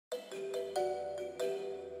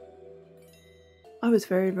was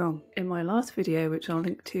very wrong in my last video, which I'll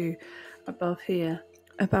link to above here,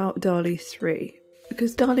 about DALL-E 3,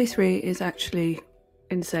 because DALL-E 3 is actually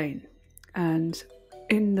insane. And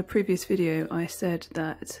in the previous video I said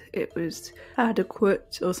that it was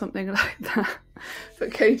adequate or something like that for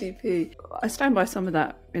KDP. I stand by some of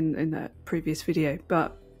that in that previous video,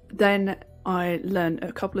 but then I learned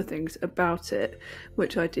a couple of things about it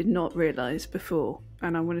which I did not realise before,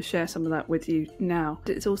 and I want to share some of that with you now.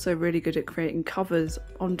 It's also really good at creating covers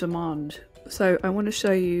on demand. So I want to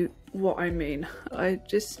show you what I mean. I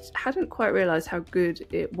just hadn't quite realised how good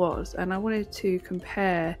it was, and I wanted to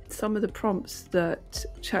compare some of the prompts that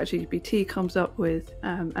ChatGPT comes up with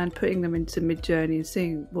and putting them into Midjourney and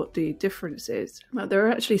seeing what the difference is. Now, there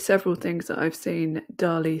are actually several things that I've seen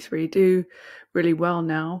DALL-E 3 do really well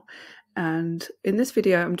now. And in this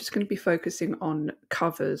video, I'm just going to be focusing on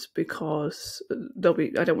covers because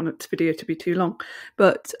I don't want this video to be too long,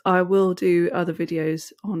 but I will do other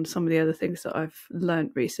videos on some of the other things that I've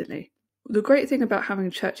learned recently. The great thing about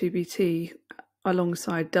having ChatGPT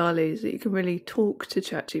alongside DALL-E is that you can really talk to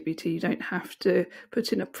ChatGPT. You don't have to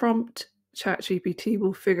put in a prompt. ChatGPT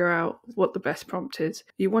will figure out what the best prompt is.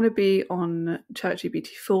 You want to be on ChatGPT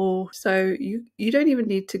 4, so you don't even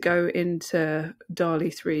need to go into DALL-E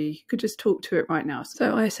 3. You could just talk to it right now.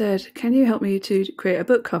 So I said, can you help me to create a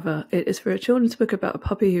book cover? It is for a children's book about a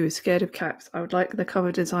puppy who is scared of cats. I would like the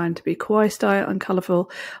cover design to be kawaii style and colourful.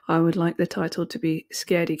 I would like the title to be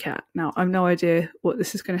Scaredy Cat. Now, I've no idea what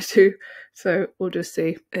this is going to do, so we'll just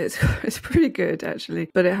see. It's pretty good actually,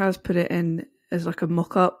 but it has put it in as like a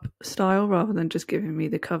mock-up style rather than just giving me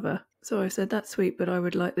the cover. So I said, that's sweet, but I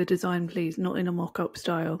would like the design please, not in a mock-up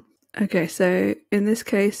style. Okay, so in this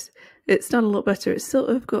case, it's done a lot better. It's sort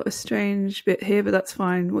of got a strange bit here, but that's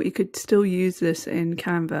fine. What you could still use this in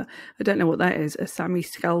CANVA. I don't know what that is, a Sammy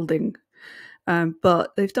Scalding.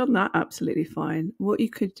 But they've done that absolutely fine. What you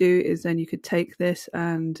could do is then you could take this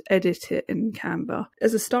and edit it in CANVA.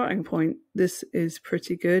 As a starting point, this is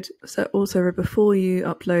pretty good. So also before you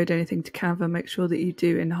upload anything to CANVA, make sure that you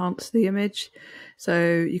do enhance the image.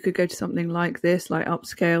 So you could go to something like this, like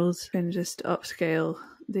upscales, and just upscale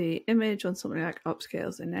the image on something like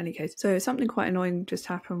upscales in any case. So something quite annoying just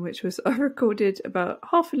happened, which was I recorded about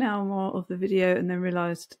half an hour more of the video and then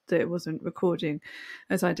realised that it wasn't recording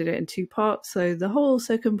as I did it in 2 parts. So the whole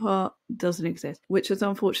second part doesn't exist, which is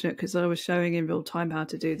unfortunate because I was showing in real time how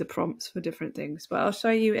to do the prompts for different things. But I'll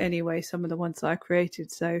show you anyway some of the ones that I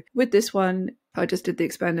created. So with this one, I just did the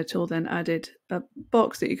expander tool, then added a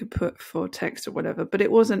box that you could put for text or whatever, but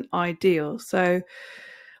it wasn't ideal. So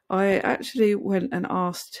I actually went and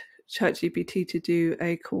asked ChatGPT to do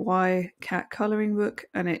a kawaii cat colouring book,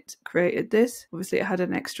 and it created this. Obviously it had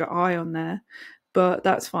an extra eye on there, but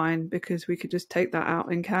that's fine because we could just take that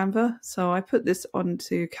out in CANVA. So I put this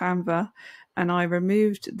onto CANVA and I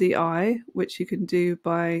removed the eye, which you can do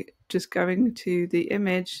by just going to the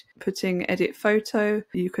image, putting edit photo.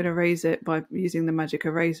 You can erase it by using the magic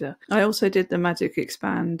eraser. I also did the magic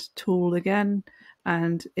expand tool again,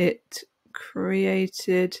 and it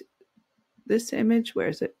created this image, where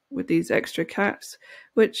is it, with these extra cats,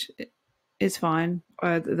 which is fine.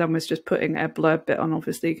 Then was just putting a blurb bit on.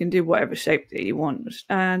 Obviously you can do whatever shape that you want,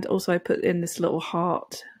 and also I put in this little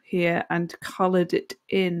heart here and coloured it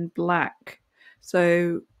in black.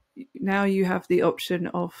 So now you have the option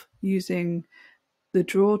of using the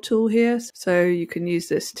draw tool here, so you can use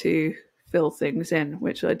this to fill things in,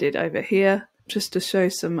 which I did over here. Just to show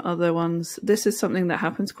some other ones, this is something that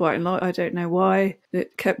happens quite a lot. I don't know why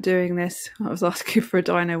it kept doing this. I was asking for a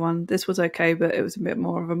dino one. This was okay, but it was a bit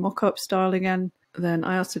more of a mock-up style again. Then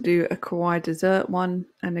I also do a kawaii dessert one,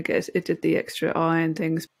 and I guess it did the extra eye and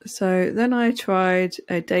things. So then I tried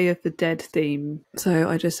a Day of the Dead theme. So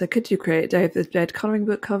I just said, could you create a Day of the Dead colouring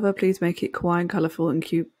book cover? Please make it kawaii and colourful and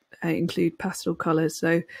cute. Include pastel colours.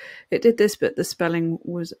 So it did this, but the spelling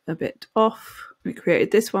was a bit off. It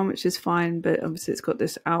created this one, which is fine, but obviously it's got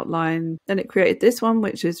this outline. Then it created this one,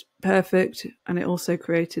 which is perfect, and it also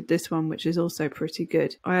created this one, which is also pretty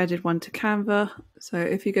good. I added one to CANVA. So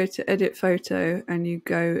if you go to edit photo and you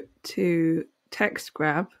go to text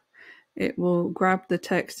grab, it will grab the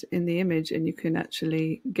text in the image and you can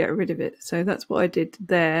actually get rid of it. So that's what I did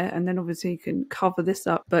there. And then obviously you can cover this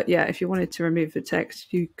up. But yeah, if you wanted to remove the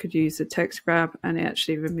text, you could use the text grab and it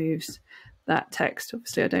actually removes that text.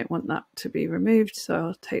 Obviously I don't want that to be removed, so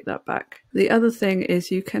I'll take that back. The other thing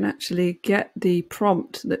is you can actually get the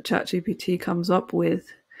prompt that ChatGPT comes up with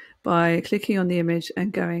by clicking on the image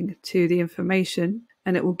and going to the information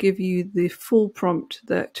and it will give you the full prompt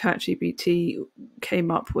that ChatGPT came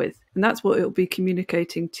up with. And that's what it will be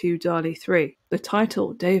communicating to DALL-E 3. The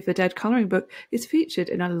title, Day of the Dead Colouring Book, is featured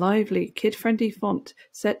in a lively, kid-friendly font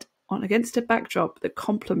set on against a backdrop that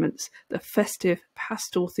complements the festive,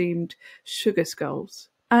 pastel-themed sugar skulls.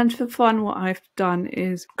 And for fun, what I've done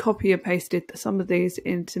is copy and pasted some of these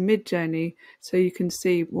into Midjourney so you can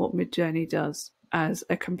see what Midjourney does as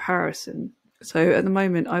a comparison. So at the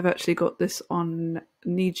moment, I've actually got this on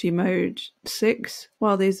Niji mode 6.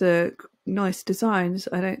 While these are nice designs,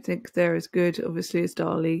 I don't think they're as good, obviously, as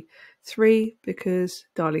DALL-E 3, because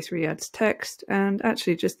DALL-E 3 adds text, and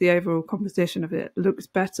actually just the overall composition of it looks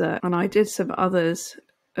better. And I did some others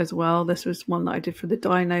as well. This was one that I did for the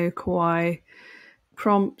Dino Kawaii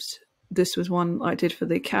prompt. This was one I did for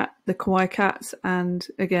the kawaii cats, and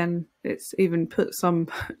again, it's even put some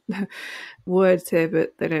words here,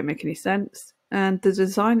 but they don't make any sense. And the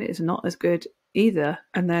design is not as good either.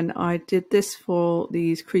 And then I did this for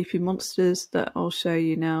these creepy monsters that I'll show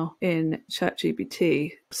you now in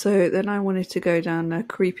ChatGPT. So then I wanted to go down a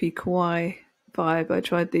creepy kawaii vibe. I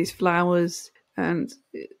tried these flowers, and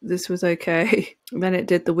this was okay. And then it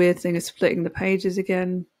did the weird thing of splitting the pages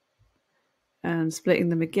again and splitting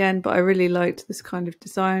them again, but I really liked this kind of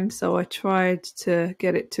design, so I tried to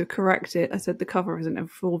get it to correct it. I said the cover isn't in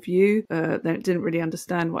full view, then it didn't really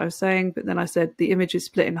understand what I was saying, but then I said the image is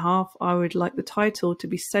split in half, I would like the title to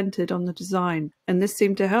be centered on the design, and this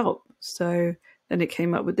seemed to help. So then it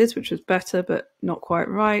came up with this, which was better, but not quite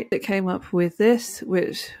right. It came up with this,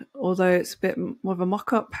 which, although it's a bit more of a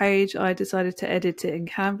mock-up page, I decided to edit it in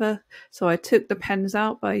CANVA. So I took the pens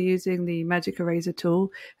out by using the magic eraser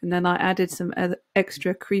tool, and then I added some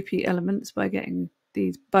extra creepy elements by getting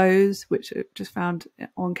these bows, which I just found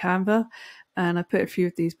on CANVA. And I put a few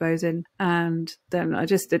of these bows in, and then I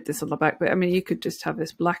just did this on the back. But I mean, you could just have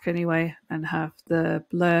this black anyway and have the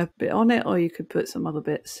blur bit on it, or you could put some other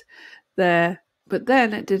bits there. But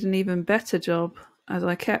then it did an even better job, as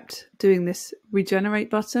I kept doing this regenerate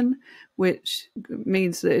button, which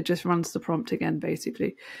means that it just runs the prompt again,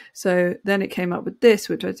 basically. So then it came up with this,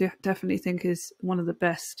 which I definitely think is one of the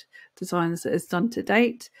best designs that it's done to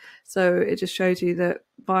date. So it just shows you that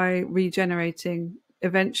by regenerating,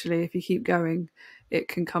 eventually, if you keep going, it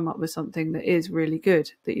can come up with something that is really good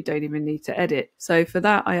that you don't even need to edit. So for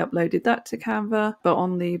that, I uploaded that to Canva, but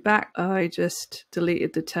on the back, I just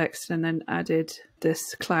deleted the text and then added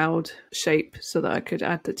this cloud shape so that I could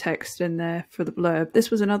add the text in there for the blurb. This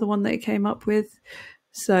was another one that it came up with.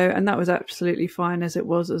 So, and that was absolutely fine as it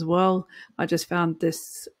was as well. I just found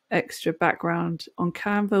this extra background on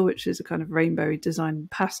Canva, which is a kind of rainbow design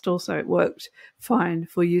pastel, so it worked fine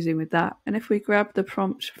for using with that. And if we grab the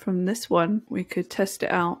prompt from this one, we could test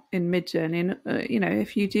it out in Midjourney. And you know,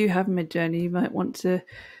 if you do have Midjourney, you might want to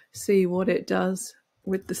see what it does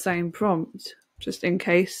with the same prompt, just in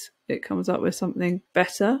case it comes up with something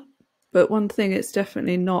better. But one thing it's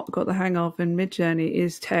definitely not got the hang of in Midjourney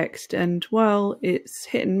is text. And while it's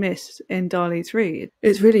hit and miss in DALL-E 3,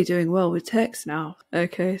 it's really doing well with text now.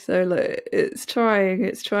 Okay, so look, it's trying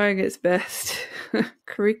its best.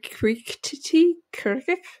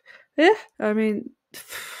 Yeah, I mean,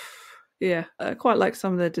 yeah, I quite like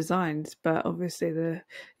some of the designs, but obviously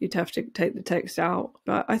you'd have to take the text out.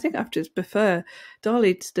 But I think I just prefer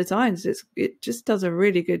DALL-E's designs. It just does a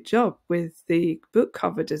really good job with the book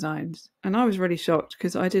cover designs. And I was really shocked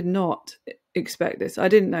because I did not expect this. I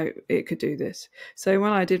didn't know it could do this. So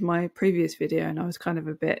when I did my previous video, and I was kind of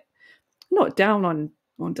a bit not down on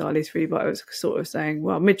DALL-E 3, but I was sort of saying,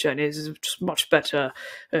 well, Midjourney is just much better,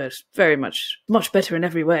 it's very much better in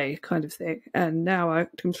every way kind of thing. And now I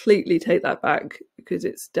completely take that back because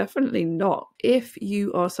it's definitely not. If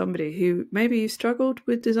you are somebody who maybe you struggled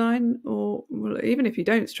with design, or even if you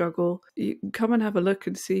don't struggle, you can come and have a look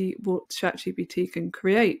and see what ChatGPT can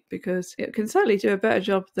create, because it can certainly do a better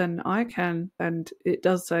job than I can, and it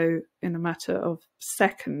does so in a matter of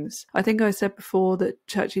seconds. I think I said before that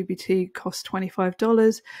ChatGPT costs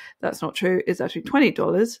 $25. That's not true. It's actually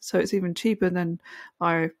 $20, so it's even cheaper than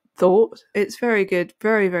I thought. It's very good,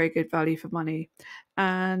 very, very good value for money.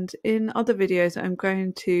 And in other videos, I'm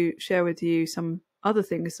going to share with you some other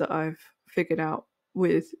things that I've figured out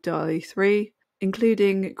with DALL-E 3,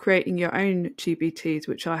 including creating your own GPTs,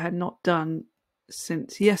 which I had not done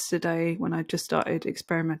since yesterday when I just started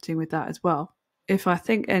experimenting with that as well. If I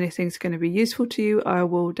think anything's going to be useful to you, I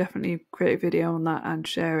will definitely create a video on that and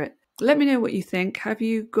share it. Let me know what you think. Have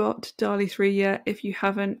you got DALL-E 3 yet? If you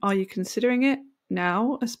haven't, are you considering it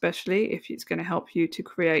now, especially if it's going to help you to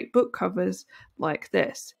create book covers like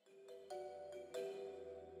this?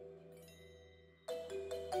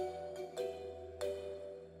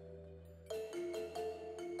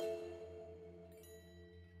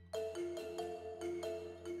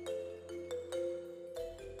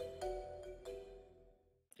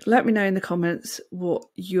 let me know in the comments what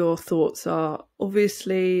your thoughts are.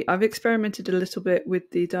 Obviously, I've experimented a little bit with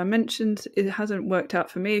the dimensions. It hasn't worked out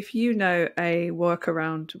for me. If you know a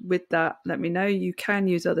workaround with that, let me know. You can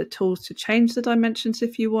use other tools to change the dimensions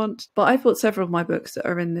if you want. But I've bought several of my books that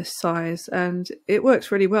are in this size, and it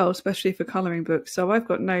works really well, especially for colouring books. So I've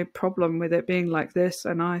got no problem with it being like this,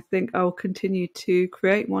 and I think I'll continue to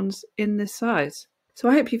create ones in this size. So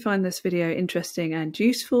I hope you find this video interesting and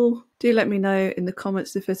useful. Do let me know in the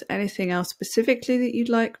comments if there's anything else specifically that you'd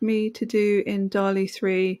like me to do in DALL-E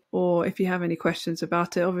 3, or if you have any questions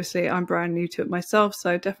about it. Obviously, I'm brand new to it myself,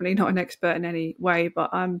 so definitely not an expert in any way, but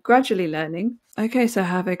I'm gradually learning. Okay, so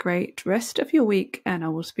have a great rest of your week, and I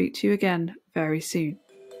will speak to you again very soon.